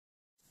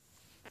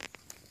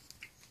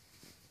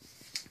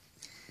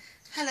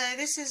Hello,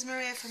 this is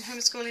Maria from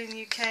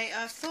Homeschooling UK.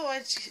 I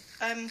thought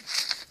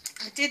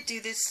I did do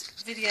this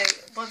video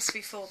once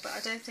before, but I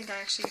don't think I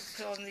actually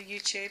put it on the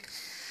YouTube.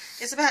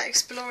 It's about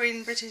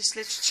exploring British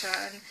literature,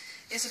 and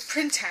it's a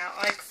printout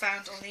I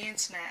found on the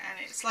internet, and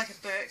it's like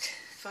a book.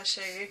 If I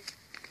show you,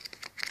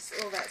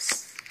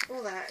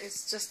 all that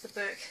is just the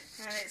book,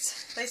 and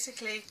it's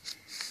basically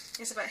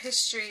about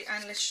history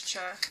and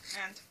literature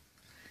and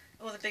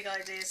all the big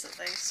ideas that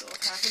they sort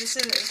of have. And it's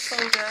in a little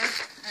folder,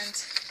 and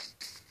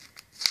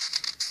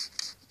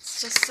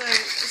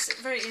it's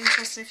very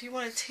interesting. If you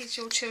want to teach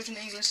your children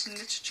English and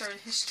literature and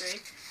history,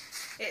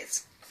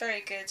 it's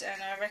very good,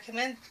 and I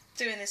recommend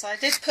doing this. I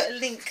did put a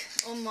link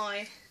on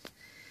my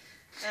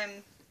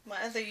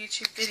my other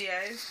YouTube video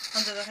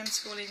under the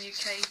Homeschooling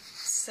UK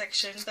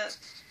section, but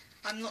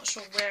I'm not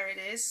sure where it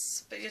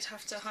is, but you'd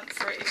have to hunt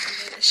for it if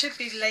you did. It should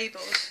be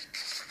labelled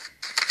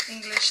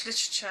English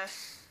literature.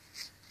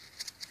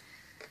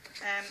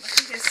 I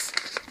think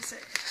is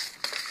it?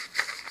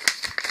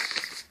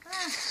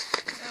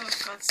 Oh,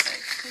 for God's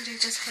sake, I do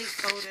just hate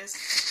folders.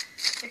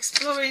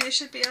 Exploring, it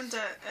should be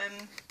under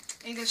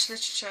English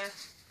literature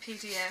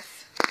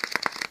PDF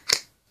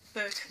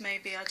book,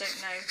 maybe, I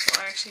don't know what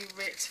I actually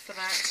writ for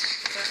that.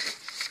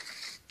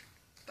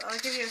 But I'll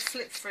give you a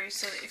flip through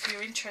so that if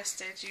you're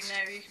interested, you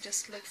know, you can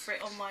just look for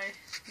it on my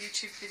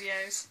YouTube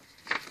videos.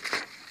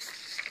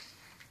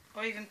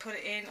 Or even put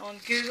it in on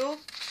Google,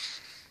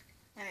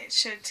 and it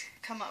should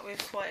come up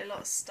with quite a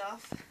lot of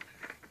stuff.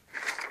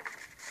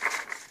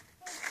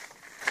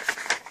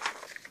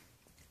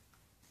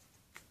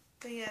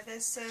 But yeah,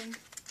 there's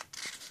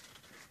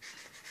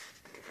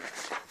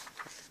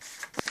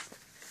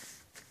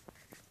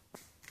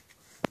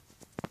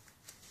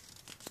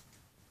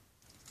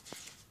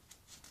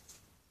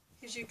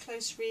gives you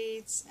close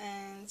reads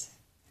and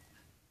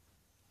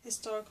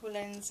historical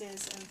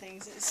lenses and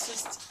things. It's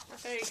just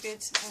very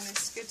good, and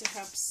it's good to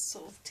help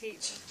sort of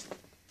teach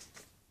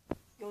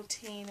your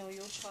teen or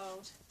your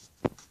child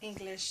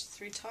English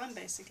through time,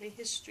 basically.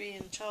 History,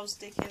 and Charles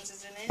Dickens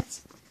is in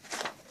it.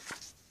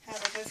 How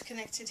they both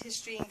connected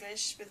history,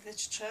 English with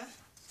literature.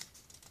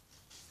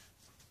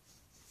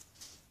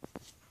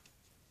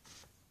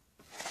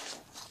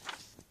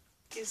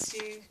 Gives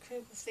you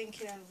critical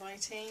thinking and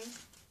writing.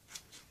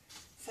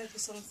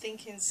 Focus on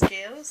thinking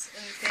skills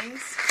and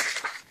things.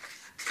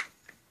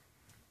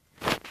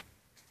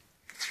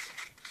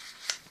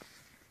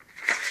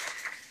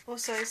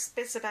 Also, it's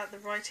bits about the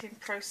writing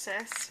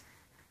process.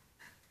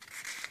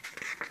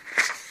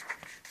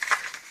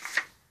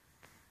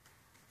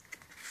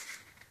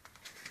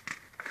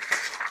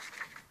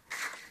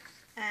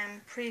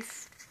 And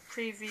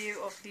preview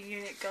of the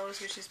unit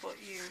goals, which is what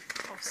you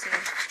obviously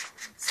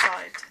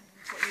decide,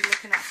 what you're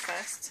looking at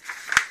first.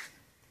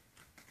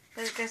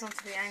 Then it goes on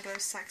to the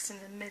Anglo-Saxon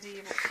and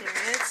medieval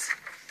periods,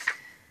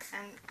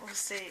 and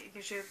obviously it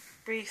gives you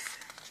a brief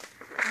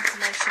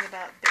information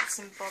about bits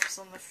and bobs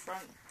on the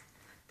front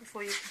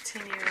before you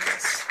continue in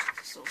this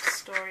sort of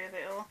story of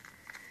it all.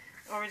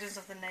 Origins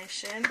of the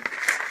nation,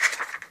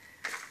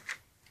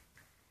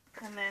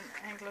 and then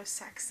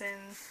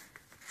Anglo-Saxon.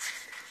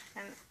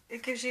 And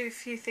it gives you a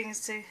few things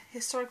to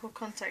historical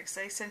context,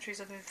 say centuries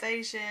of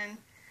invasion,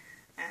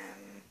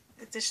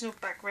 additional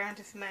background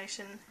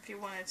information if you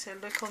wanted to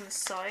look on the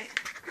site.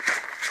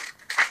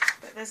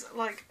 But there's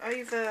like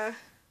over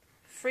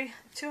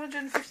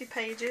 250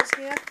 pages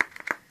here,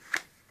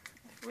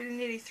 really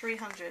nearly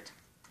 300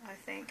 I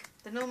think.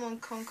 The Norman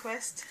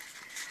Conquest,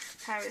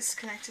 how it's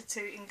connected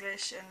to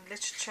English and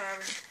literature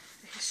and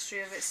the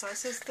history of it. So it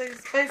says they're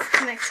both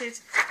connected,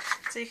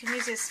 so you can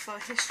use this for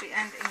history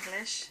and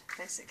English,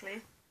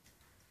 basically.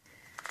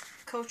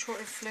 Cultural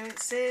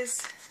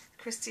influences,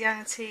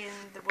 Christianity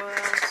in the world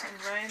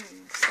and Rome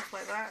and stuff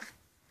like that.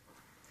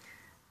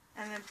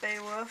 And then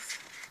Beowulf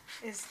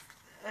is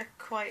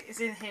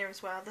in here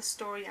as well, the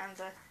story and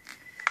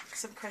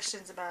some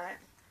questions about it,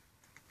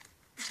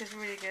 which is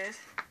really good.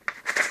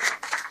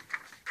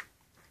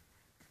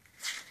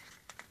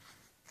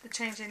 The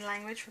change in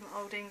language from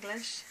Old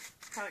English,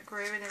 how it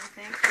grew and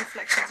everything,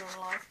 reflections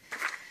on life.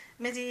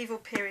 Medieval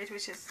period,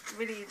 which is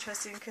really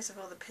interesting because of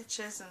all the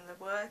pictures and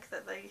the work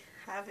that they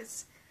have.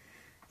 It's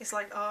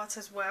like art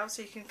as well,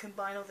 so you can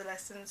combine all the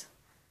lessons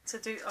to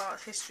do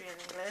art, history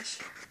and English.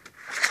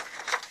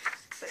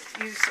 But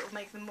you sort of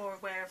make them more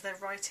aware of their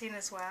writing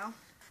as well.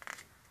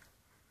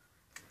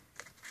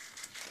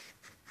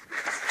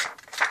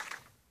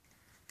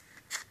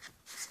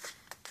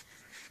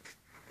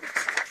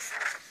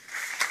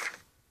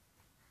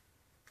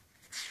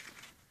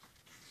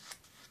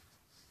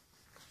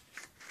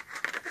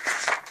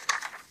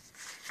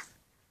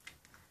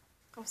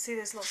 Obviously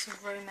there's lots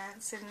of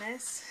romance in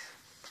this.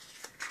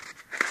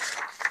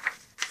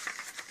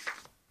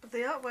 But the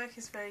artwork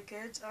is very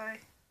good. I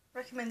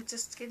recommend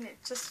just getting it,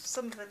 just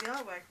some of the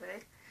artwork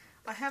really.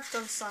 I have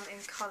done some in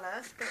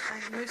colour, but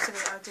most of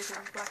it I did in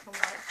black and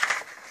white,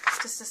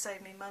 just to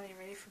save me money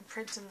really from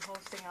printing the whole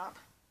thing up.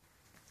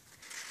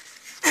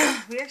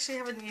 We actually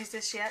haven't used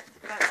this yet,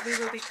 but we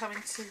will be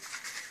coming to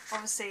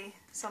obviously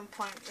some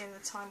point in the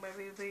time where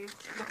we'll be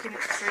looking it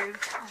through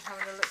and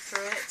having a look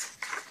through it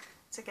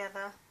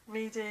together,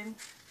 reading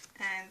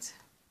and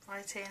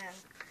writing and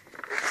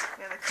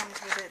whatever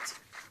comes with it.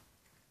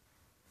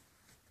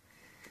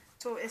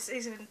 So it's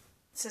even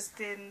says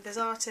there's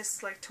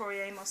artists like Tori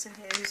Amos in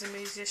here, who's a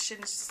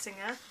musician,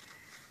 singer.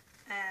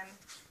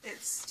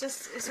 It's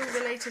all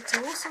related to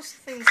all sorts of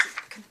things.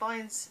 It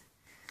combines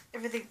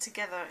everything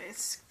together.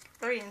 It's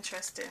very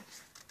interesting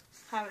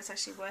how it's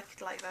actually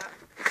worked like that.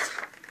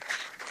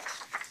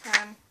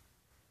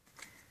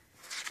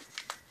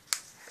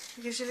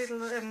 It gives you a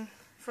little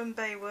from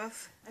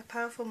Beowulf, a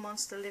powerful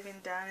monster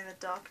living down in the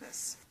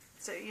darkness.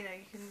 So you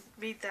can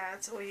read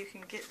that, or you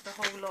can get the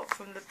whole lot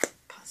from the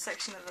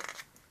section of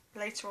the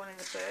later on in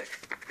the book.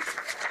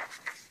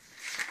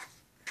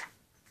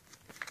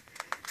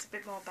 It's a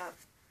bit more about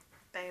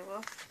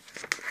Beowulf.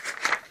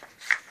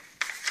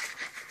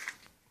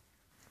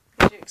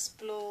 You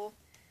explore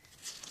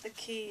the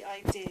key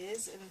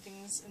ideas and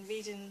things, and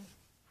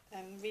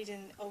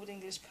reading Old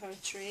English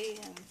poetry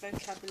and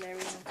vocabulary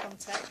and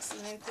context,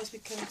 and then of course we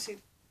come to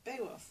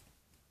Beowulf.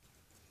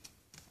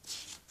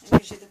 It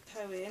gives you the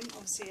poem.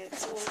 Obviously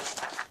it's all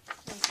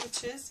in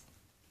pictures.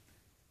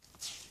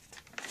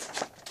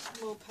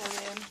 More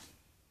poem.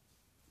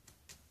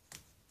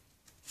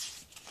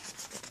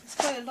 It's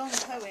quite a long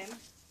poem.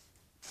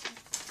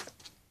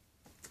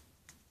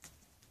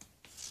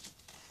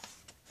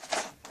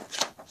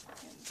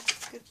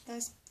 Good,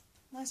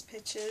 nice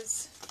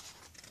pictures.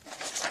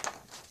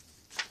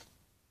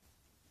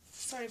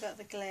 Sorry about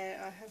the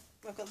glare.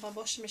 I've got my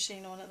washing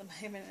machine on at the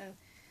moment, and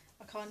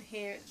I can't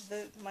hear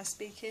my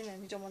speaking,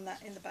 and you don't want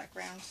that in the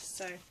background.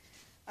 So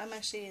I'm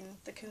actually in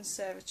the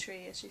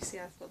conservatory. As you see,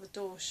 I've got the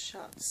door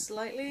shut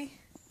slightly,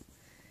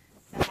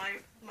 and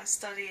my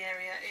study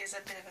area is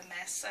a bit of a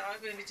mess. So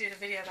I'm going to be doing a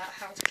video about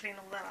how to clean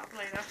all that up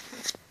later,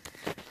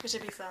 which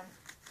will be fun.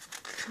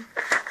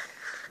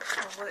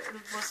 Well, it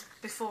was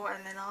before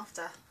and then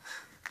after.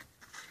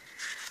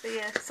 But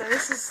yeah, so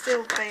this is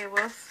still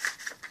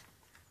Beowulf,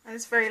 and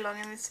it's very long,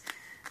 and it's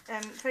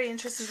very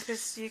interesting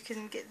because you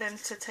can get them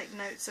to take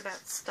notes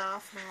about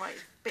stuff and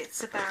write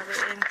bits about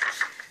it,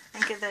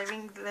 and get their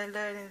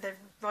learning, their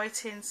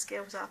writing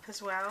skills up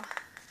as well.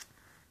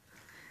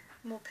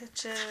 More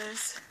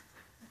pictures,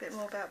 a bit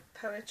more about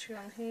poetry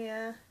on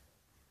here.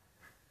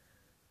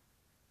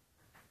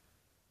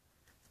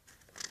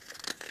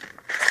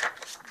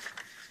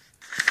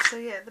 So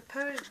yeah, the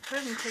poem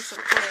takes up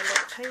quite a lot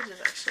of pages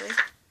actually.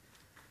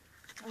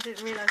 I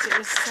didn't realise it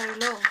was so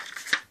long.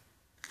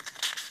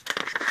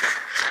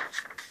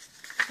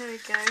 There we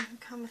go.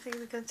 I think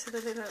we go to the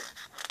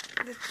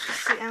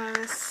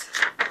Annalise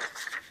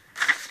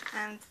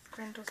and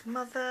Grendel's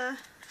mother.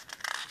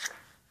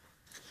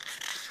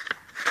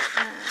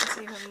 And there's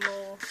even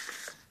more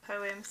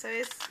poems. So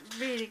it's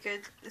really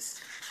good.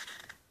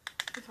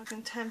 If I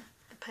can turn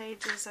the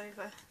pages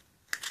over.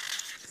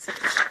 So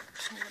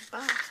on the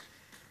back.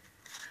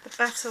 The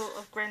Battle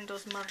of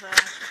Grendel's Mother.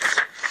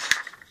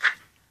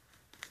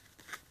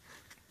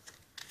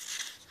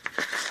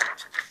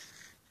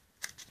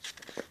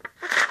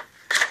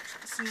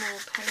 Some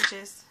more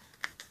pages.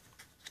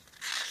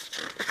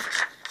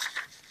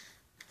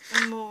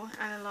 And more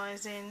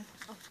analysing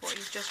of what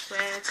you've just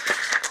read.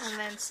 And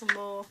then some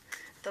more,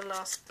 the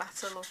last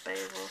Battle of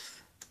Beowulf.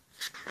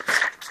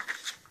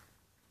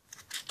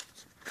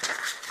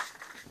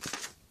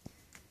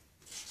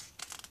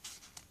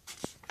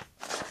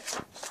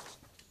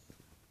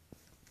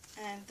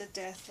 And the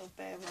death of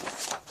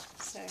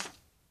Beowulf. So,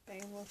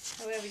 Beowulf,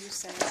 however you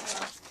say it.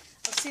 Well,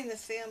 I've seen the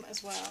film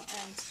as well,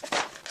 and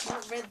I've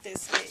not read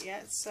this bit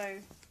yet, so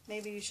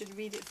maybe you should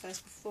read it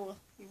first before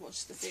you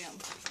watch the film.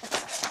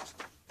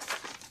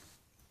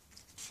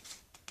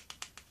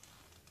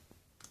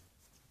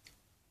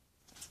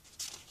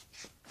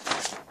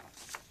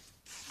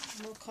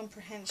 More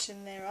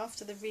comprehension there.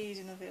 After the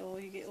reading of it all,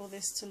 you get all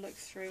this to look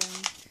through,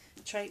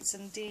 and traits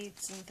and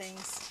deeds and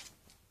things,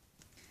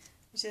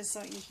 which is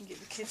something you can get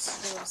the kids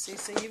to do, obviously.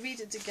 So you read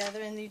it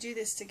together, and you do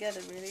this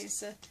together, really.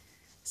 It's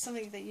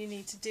something that you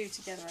need to do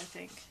together, I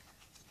think.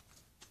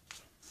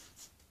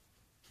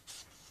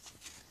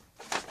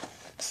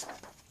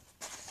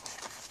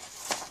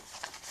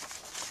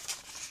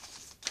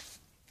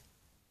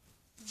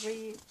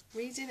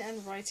 Reading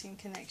and writing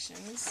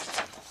connections.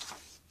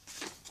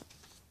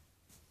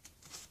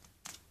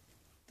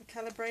 The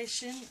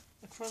calibration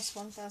across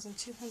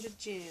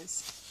 1,200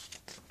 years.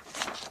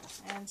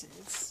 And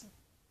this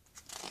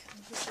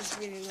is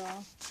really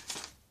long.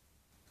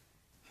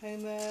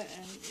 Homer,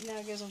 and now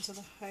it goes on to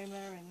the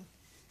Homer in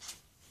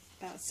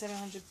about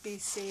 700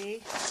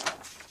 BC.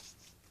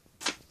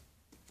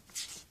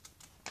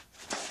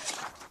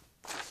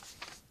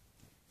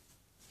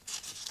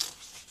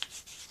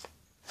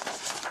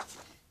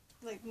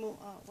 Like more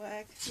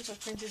artwork, which I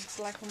printed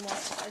black and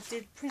white. I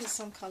did print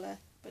some colour,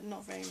 but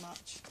not very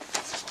much.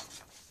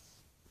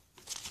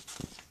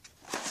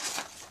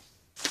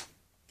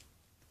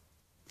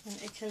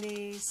 And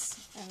Achilles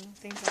and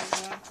things like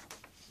that.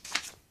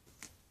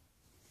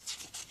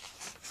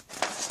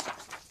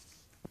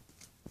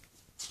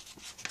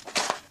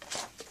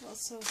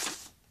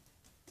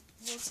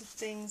 lots of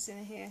things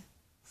in here.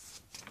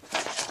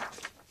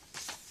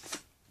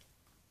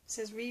 It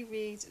says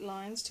reread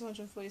lines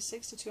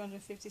 246 to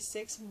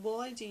 256.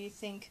 Why do you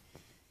think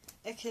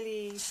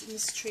Achilles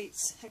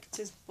mistreats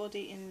Hector's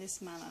body in this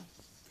manner?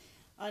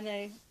 I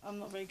know I'm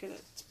not very good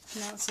at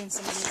pronouncing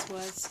some of these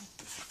words.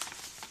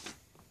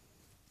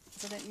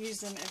 I don't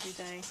use them every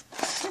day.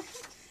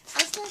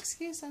 That's no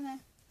excuse, I know.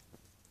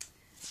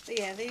 But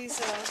yeah, these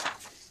are,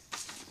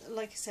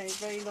 like I say,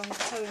 very long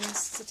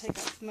poems to take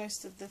up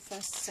most of the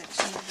first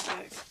section of the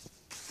book.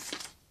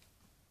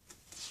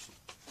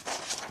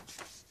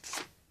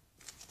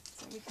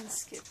 We can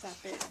skip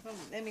that bit.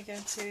 Then we go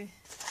to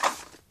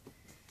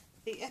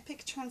the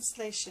epic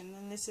translation,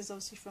 and this is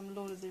obviously from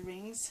Lord of the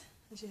Rings,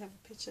 as you have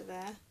a picture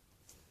there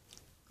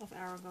of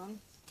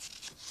Aragon.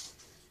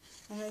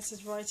 And this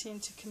is writing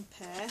to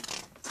compare.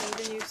 So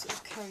then you sort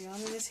of carry on,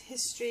 and there's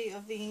history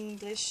of the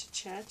English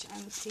church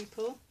and the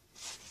people.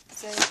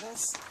 So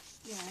that's,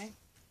 you know,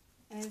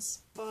 an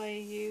inspire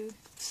you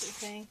sort of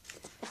thing.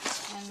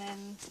 And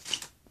then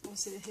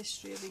obviously the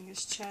history of the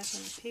English church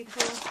and the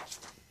people.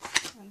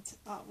 And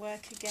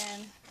artwork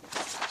again,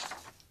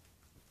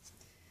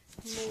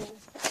 more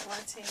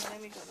writing, and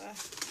then we got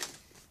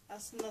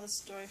that's another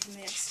story from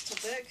the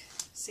Exeter book,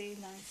 C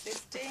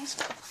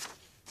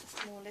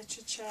 950, more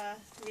literature,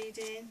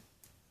 reading.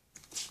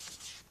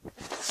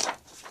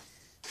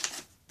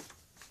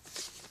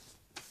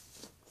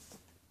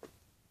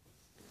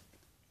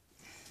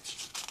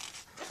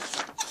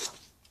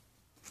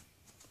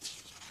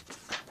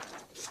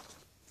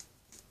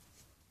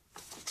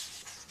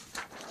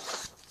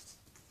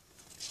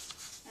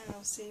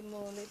 See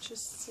more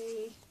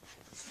literacy,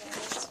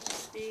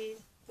 let's read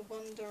The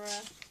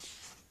Wanderer,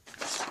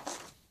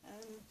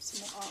 some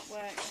more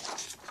artwork,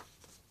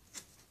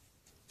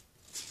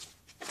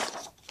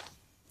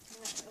 and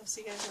that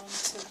obviously goes on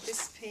to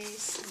this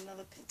piece,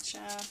 another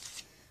picture.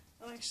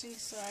 Oh, actually,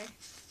 sorry,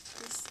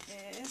 this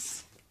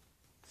is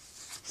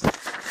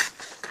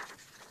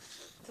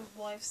The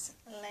Wife's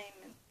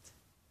Lament.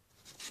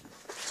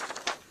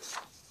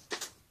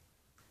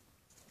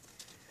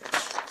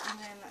 And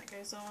then that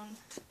goes on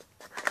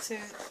to a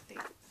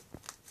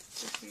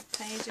few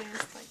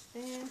pages like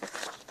there,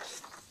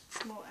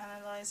 more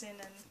analysing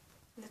and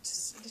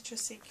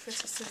literacy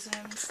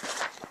criticisms,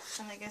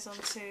 and it goes on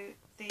to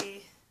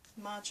the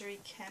Marjorie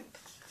Kemp,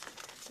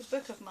 the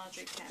book of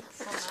Marjorie Kemp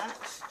from that,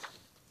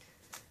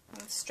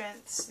 and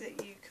strengths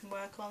that you can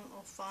work on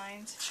or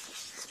find,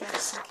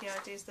 strengths and key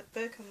ideas, the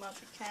book of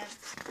Marjorie Kemp,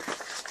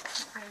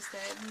 that goes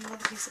there, another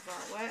piece of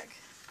artwork.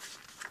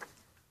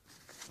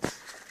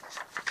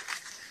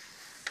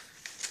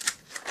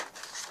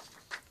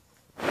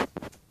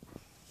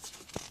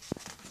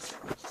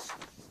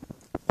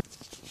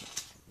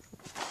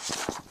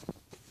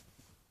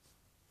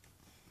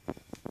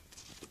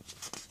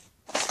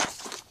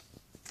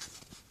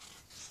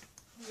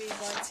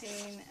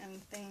 Rewriting and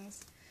things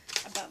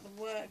about the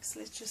works,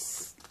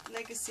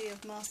 legacy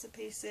of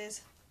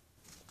masterpieces,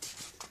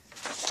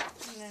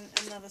 and then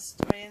another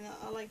story. And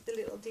I like the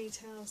little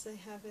details they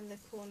have in the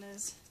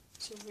corners,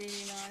 which are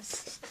really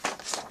nice.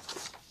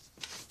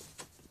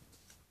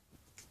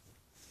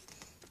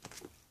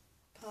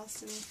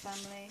 Past in the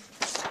family,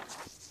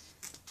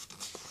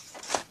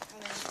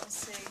 and then you'll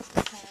see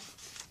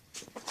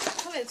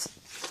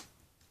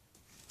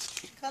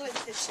coloured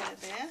picture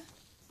there,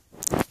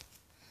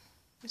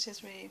 which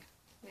is really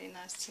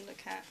nice to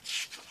look at.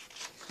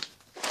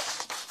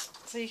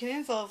 So you can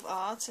involve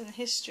art and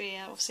history,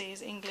 and obviously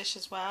is English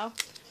as well.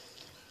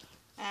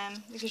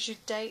 It gives you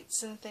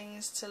dates and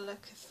things to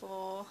look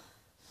for.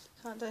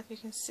 Can't know if you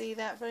can see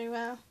that very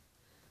well,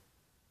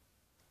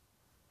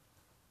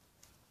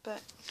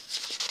 but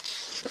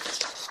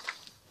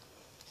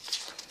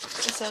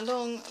it's a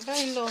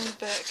very long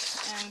book,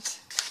 and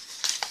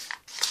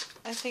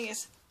I think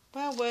it's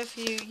well worth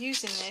you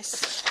using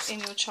this in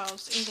your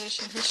child's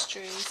English and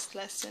history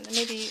lesson, and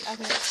maybe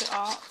adding it to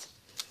art.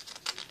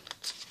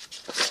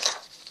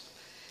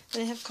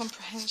 Then you have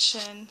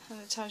comprehension,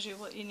 and it tells you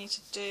what you need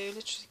to do,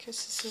 literary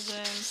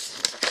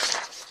criticisms,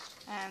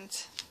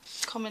 and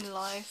common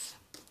life,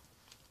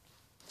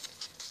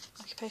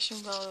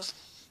 occupation, role of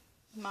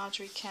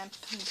Marjorie Kemp,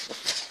 and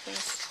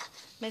things,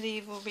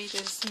 medieval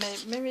readers,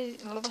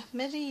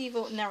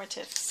 medieval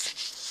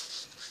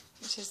narratives,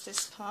 which is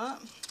this part.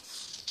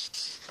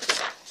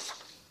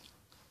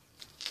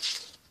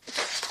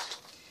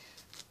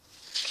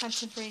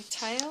 Contemporary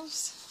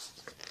tales.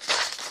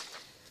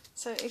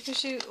 So it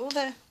gives you all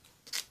the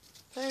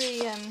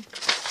very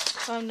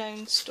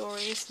well-known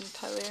stories and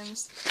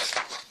poems,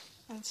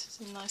 and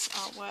some nice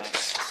artwork,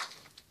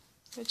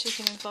 which you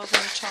can involve in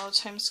your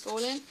child's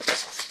homeschooling.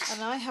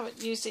 And I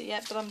haven't used it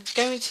yet, but I'm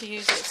going to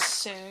use it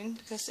soon,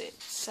 because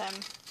it's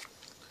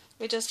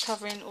we're just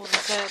covering all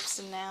the verbs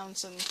and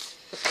nouns and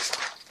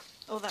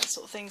all that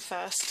sort of thing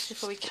first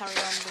before we carry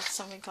on with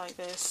something like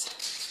this.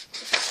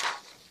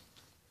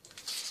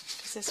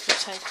 This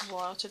will take a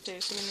while to do,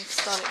 so we need to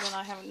start it when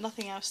I have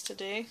nothing else to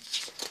do.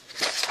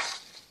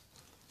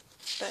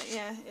 But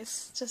yeah,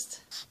 it's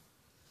just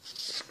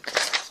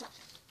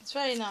It's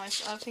very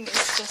nice. I think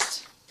it's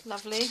just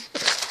lovely,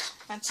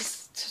 and to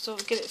sort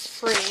of get it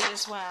free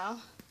as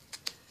well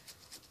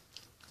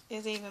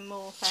is even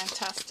more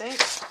fantastic.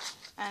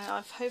 And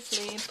I've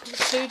hopefully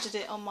included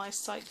it on my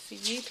site for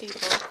you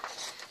people,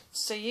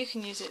 so you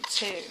can use it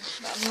too.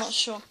 But I'm not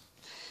sure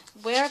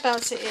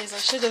whereabouts it is. I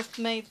should have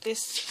made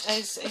this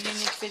as a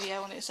unique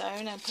video on its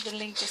own and put a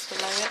link just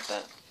below it,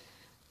 but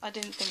I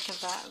didn't think of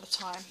that at the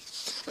time.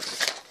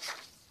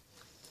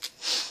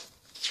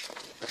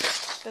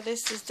 But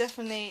this is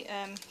definitely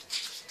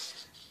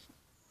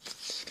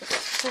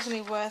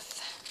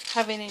worth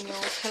having in your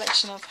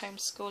collection of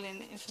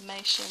homeschooling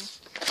information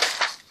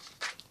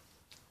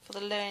for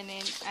the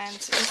learning, and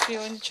if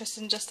you're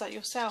interested in just that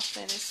yourself,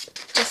 then it's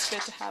just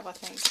good to have, I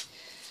think.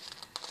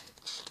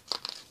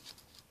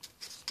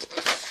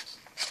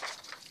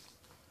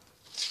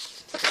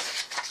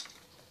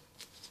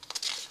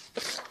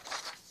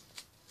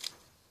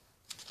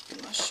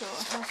 I'm not sure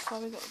how far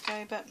we've got to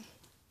go, but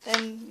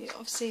then you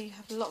obviously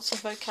have lots of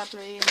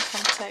vocabulary in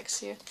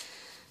context. You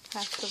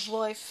have the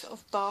wife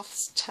of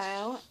Bath's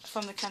tale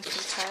from the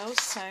Canterbury Tales,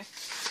 so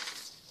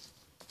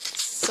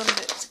some of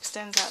it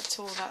extends out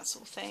to all that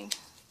sort of thing.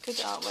 Good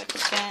artwork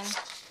again.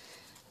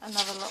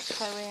 Another lot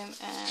poem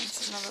and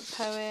another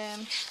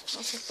poem.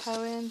 Lots of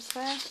poems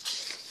there.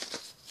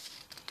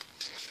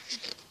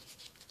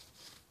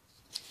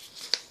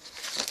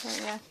 So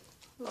yeah,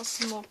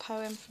 lots more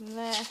poem from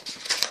there.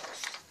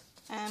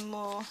 And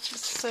more.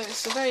 So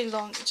it's a very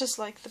long, just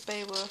like the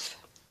Beowulf.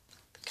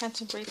 The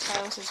Canterbury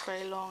Tales is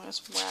very long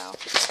as well.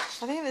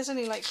 I think there's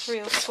only like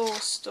 3 or 4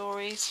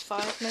 stories,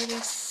 5 maybe,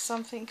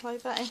 something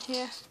like that in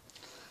here.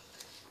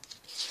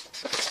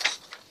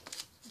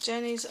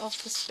 Journeys of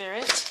the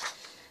Spirit,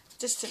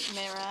 Distant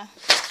Mirror,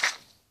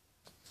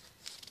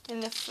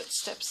 In the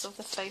Footsteps of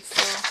the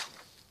Faithful.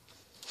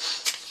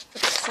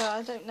 So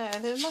I don't know,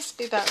 there must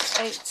be about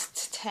 8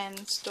 to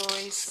 10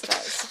 stories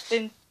that's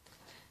been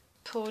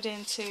pulled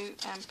into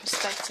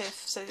perspective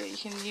so that you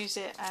can use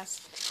it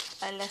as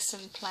a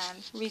lesson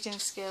plan, reading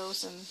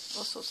skills and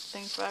all sorts of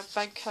things,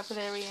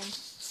 vocabulary and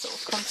sort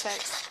of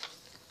context.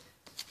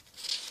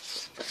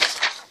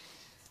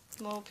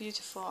 More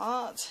beautiful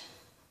art.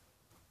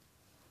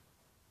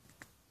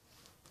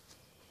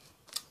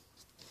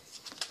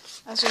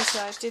 As you see,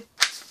 I did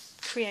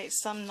create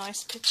some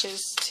nice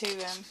pictures to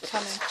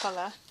come in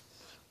colour.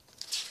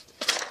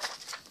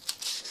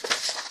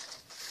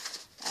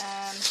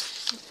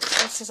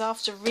 This is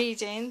after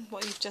reading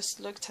what you've just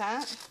looked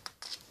at.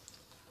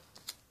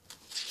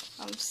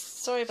 I'm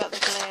sorry about the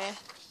glare,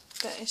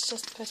 but it's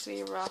just supposed to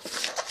be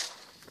rough.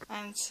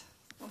 And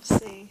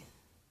obviously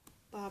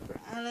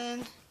Barbara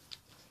Allen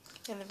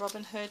in the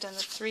Robin Hood and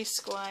the 3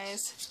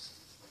 Squires.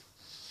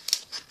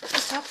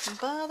 Just up and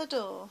bar the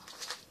door.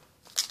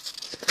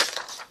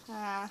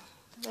 There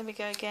we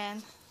go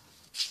again.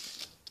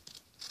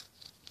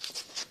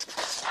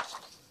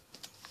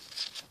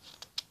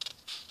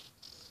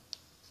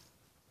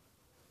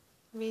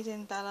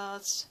 Reading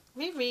ballads.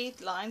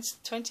 Reread lines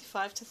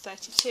 25 to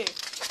 32.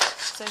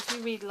 So if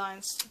you read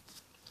lines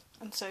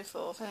and so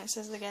forth, and it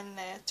says again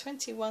there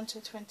 21 to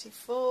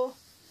 24.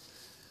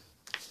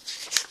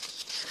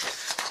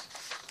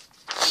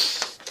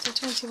 So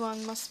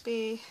 21 must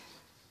be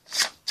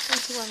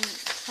 21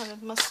 kind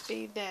of must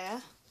be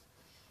there.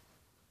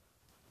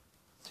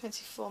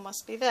 24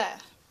 must be there.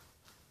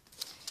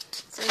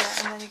 So yeah,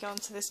 and then you go on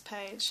to this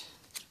page,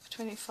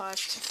 25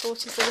 to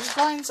 40. So the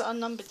lines are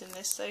numbered in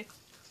this, so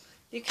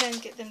you can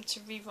get them to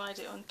rewrite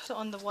it on, put it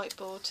on the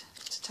whiteboard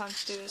to tell them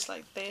to do this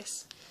like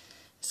this.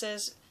 It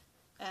says,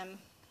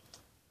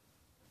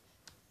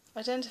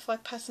 identify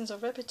patterns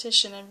of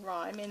repetition and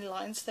rhyme in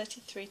lines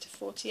 33 to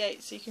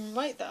 48. So you can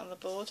write that on the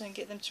board and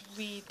get them to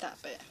read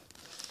that bit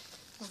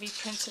and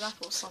reprint it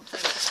up or something.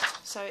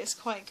 So it's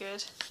quite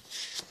good.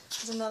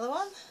 There's another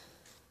one.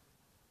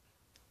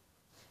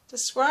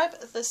 Describe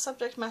the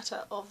subject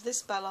matter of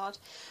this ballad.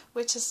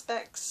 Which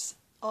aspects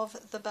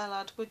of the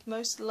ballad would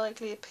most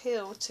likely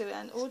appeal to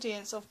an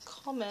audience of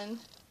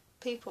common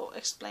people?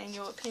 Explain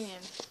your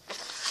opinion.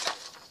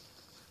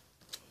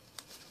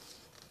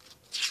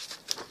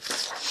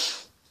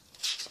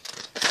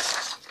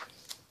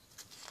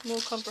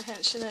 More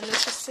comprehension and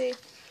literacy.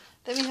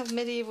 Then we have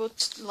medieval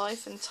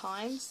life and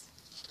times.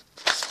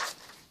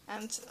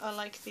 And I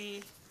like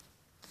the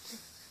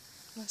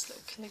nice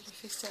little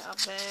calligraphy set up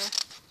there.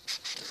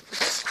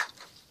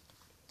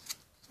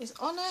 Is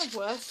honour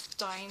worth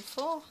dying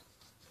for?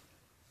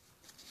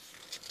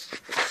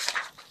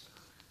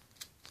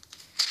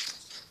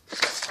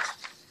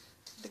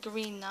 The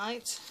Green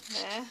Knight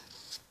there.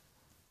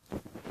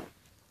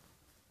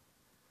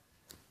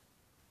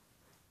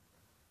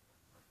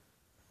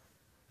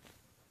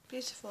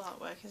 Beautiful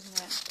artwork, isn't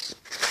it?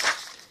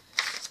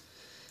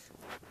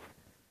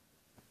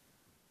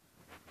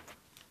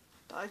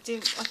 But I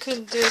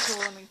couldn't do it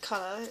all in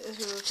colour. It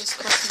would have just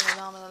cost me an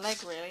arm and a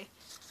leg, really.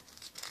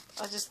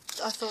 I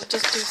thought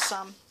just do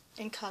some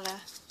in colour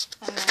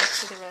and then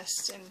do the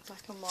rest in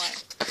black and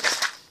white.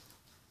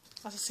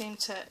 As I seem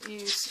to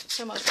use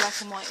so much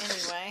black and white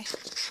anyway,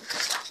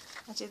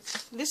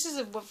 This is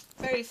a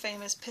very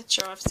famous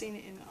picture. I've seen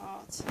it in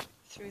art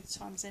through the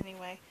times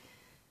anyway.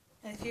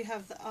 And if you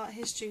have the art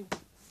history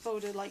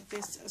folder like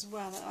this as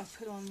well that I've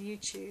put on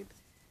YouTube,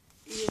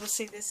 you will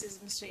see this is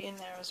must be in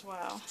there as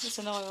well. It's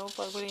an oil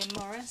by William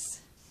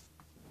Morris.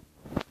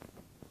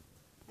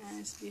 And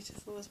it's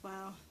beautiful as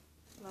well.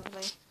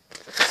 Lovely.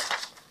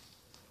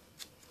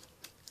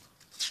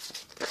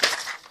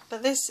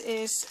 But this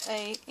is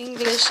a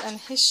English and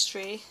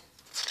history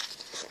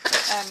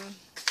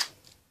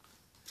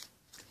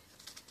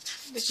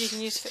which you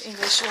can use for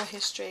English or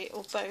history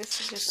or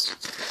both, just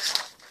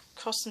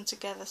cross them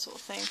together sort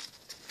of thing.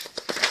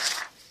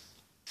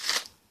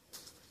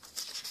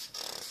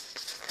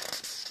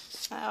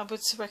 I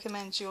would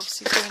recommend you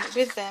obviously doing it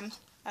with them,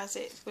 as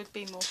it would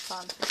be more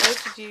fun for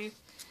both of you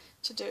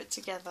to do it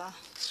together.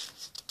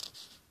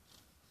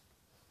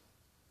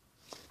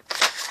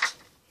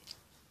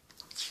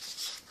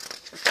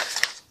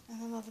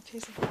 And another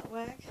piece of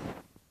artwork.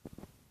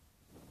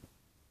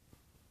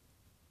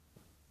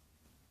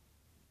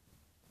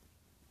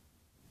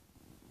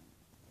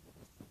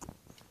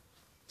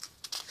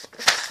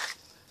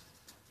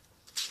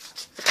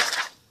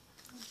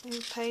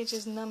 The page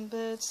is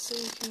numbered, so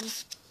you can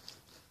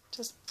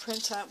just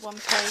print out one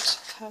page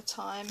per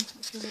time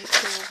if you need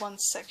to, or one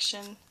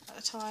section at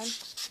a time.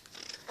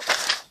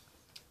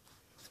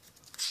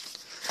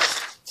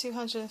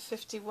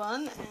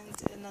 251,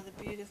 and another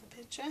beautiful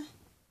picture.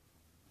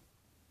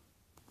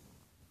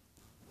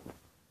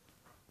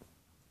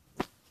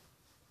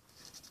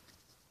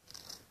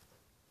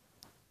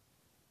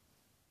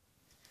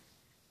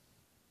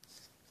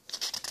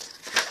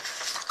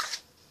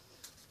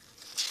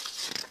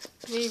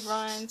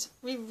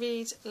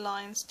 Reread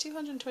lines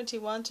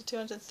 221 to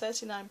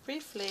 239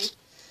 briefly.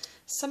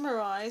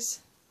 Summarise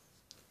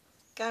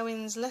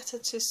Gawain's letter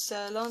to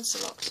Sir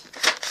Lancelot.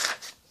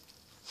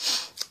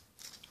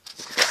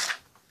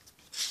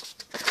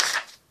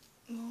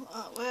 More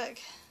artwork.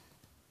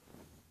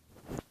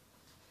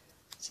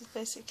 This is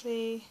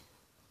basically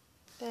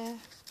their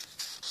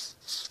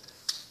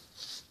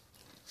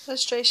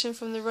illustration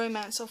from the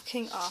Romance of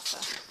King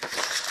Arthur.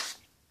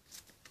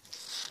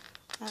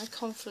 And a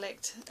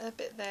conflict, a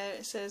bit there,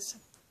 it says,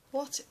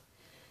 what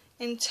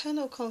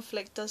internal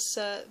conflict does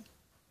Sir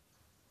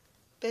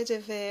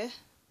Bedivere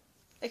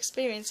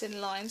experience in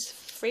lines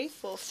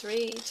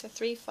 343 to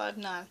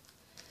 359?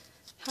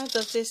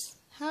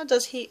 How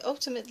does he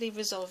ultimately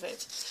resolve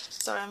it?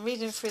 Sorry, I'm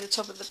reading through the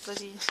top of the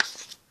bloody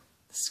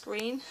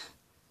screen,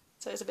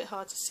 so it's a bit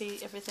hard to see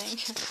everything.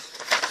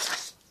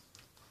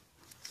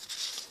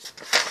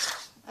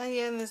 And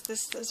yeah, and there's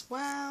this as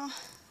well,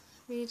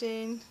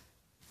 reading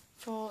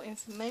for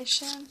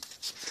information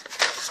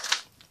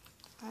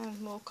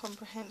and more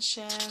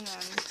comprehension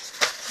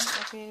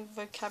and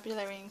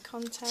vocabulary and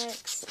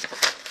context.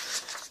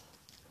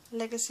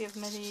 Legacy of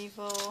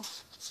medieval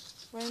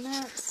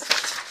romance.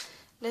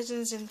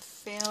 Legends in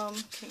film,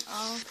 King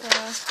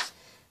Arthur.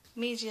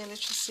 Media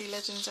literacy,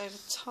 legends over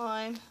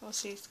time.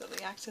 Obviously it's got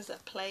the actors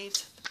that played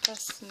the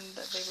person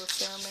that they were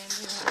filming,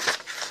 you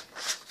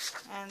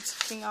know. And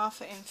King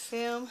Arthur in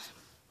film.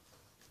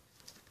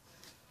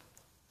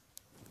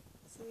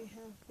 So we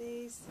have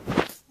these,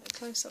 a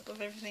close-up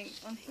of everything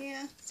on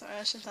here. Sorry,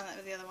 I should have done that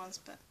with the other ones,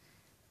 but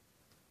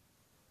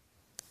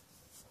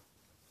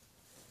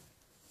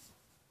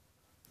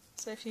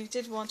so if you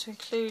did want to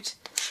include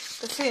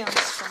the films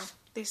from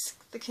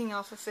the King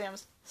Arthur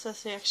films, so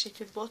they actually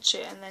could watch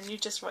it and then you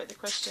just write the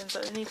questions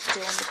that they need to do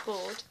on the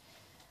board,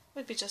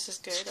 would be just as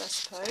good, I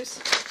suppose.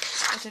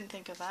 I didn't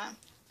think of that.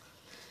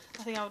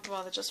 I think I would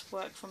rather just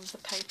work from the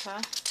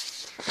paper,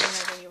 you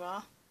know where you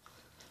are.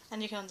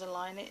 And you can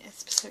underline it in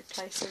specific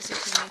places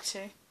if you need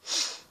to.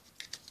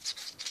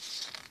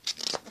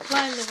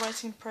 Applying the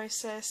writing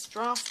process,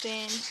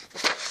 drafting,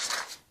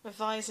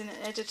 revising and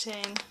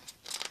editing.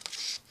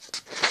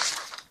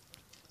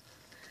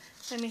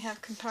 Then we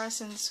have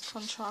comparisons,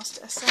 contrast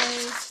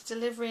essays,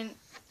 delivering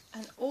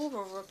an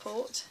oral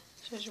report,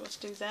 shows you what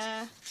to do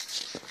there.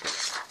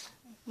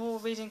 More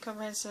reading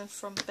comprehension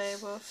from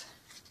Beowulf.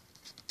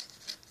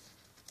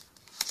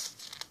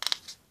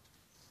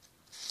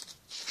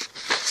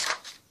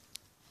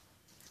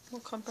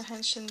 More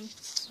comprehension,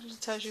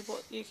 tells you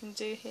what you can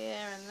do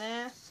here and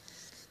there.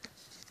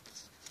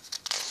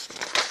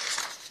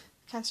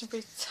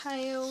 Canterbury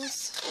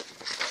Tales.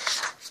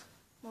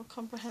 More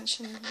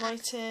comprehension,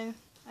 writing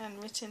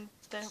and written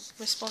the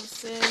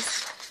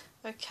responses.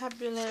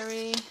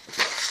 Vocabulary,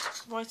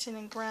 writing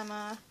and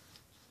grammar.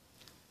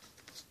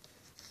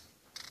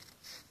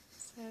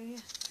 So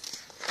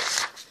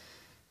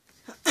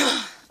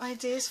yeah.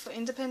 Ideas for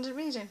independent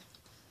reading.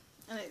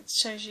 And it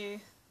shows you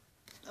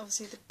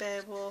obviously the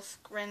Beowulf,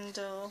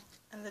 Grendel,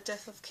 and the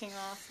death of King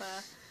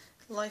Arthur,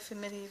 life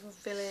in medieval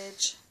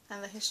village,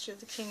 and the history of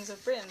the kings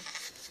of Britain.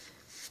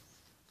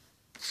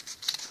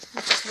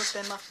 You just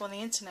look them up on the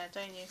internet,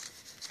 don't you?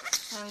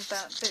 And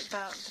a bit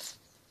about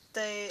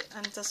they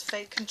and does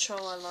fate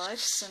control our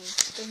lives,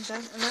 and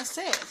that's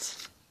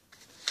it.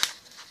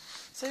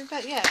 So,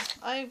 but yeah,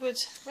 I would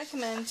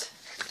recommend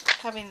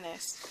having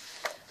this.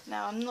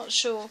 Now I'm not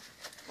sure,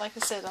 like I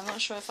said, I'm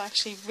not sure if I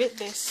actually put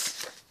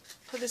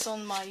this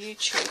on my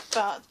YouTube,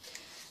 but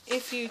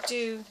if you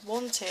do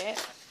want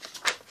it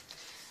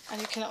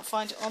and you cannot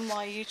find it on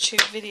my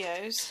YouTube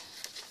videos,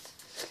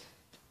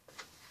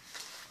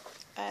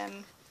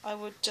 I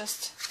would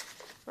just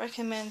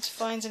recommend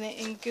finding it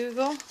in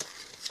Google.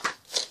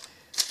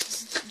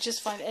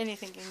 Just find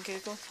anything in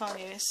Google, can't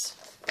you?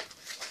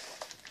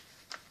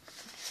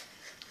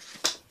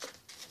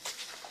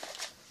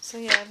 So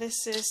yeah,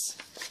 this is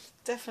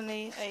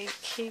definitely a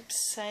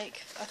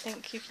keepsake. I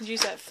think you can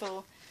use that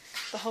for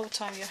the whole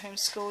time you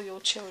homeschool your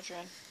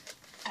children,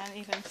 and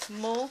even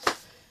more.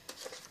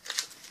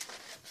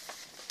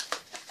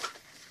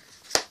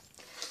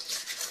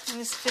 And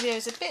this video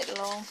is a bit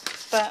long,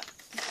 but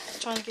I'm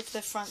trying to get to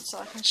the front so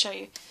I can show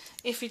you.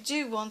 If you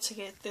do want to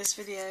get this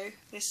video,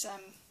 this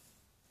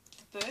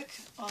book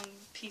on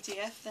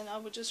PDF, then I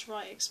would just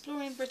write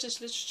Exploring British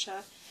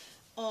Literature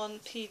on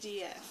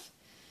PDF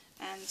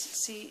and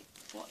see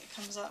what it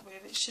comes up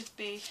with. It should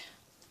be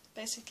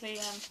basically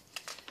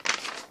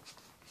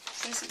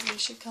you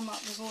should come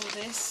up with all of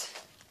this,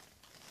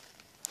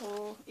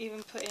 or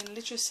even put in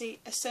Literacy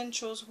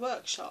Essentials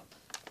Workshop.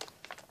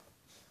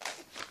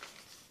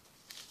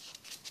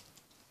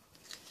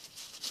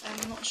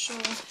 I'm not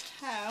sure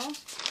how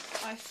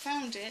I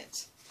found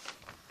it.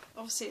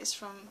 Obviously it's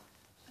from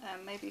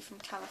maybe from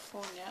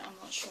California, I'm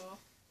not sure.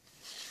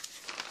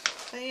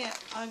 But yeah,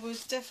 I would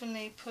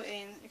definitely put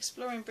in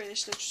Exploring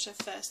British Literature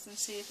first and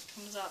see if it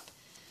comes up.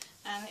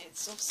 And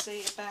it's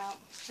obviously about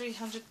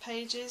 300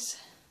 pages.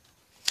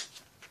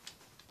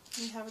 Let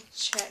me have a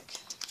check.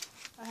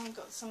 I haven't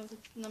got some of the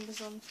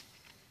numbers on.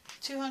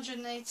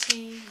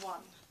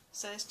 281.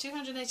 So it's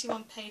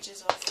 281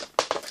 pages of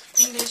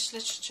English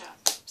literature.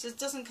 So it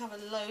doesn't cover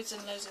loads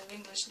and loads of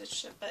English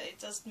literature, but it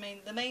does mean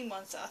the main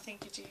ones that I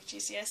think you do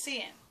GCSE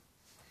in.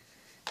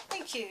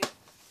 Thank you.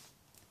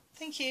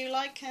 Thank you.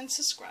 Like and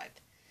subscribe.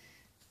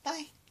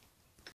 Bye.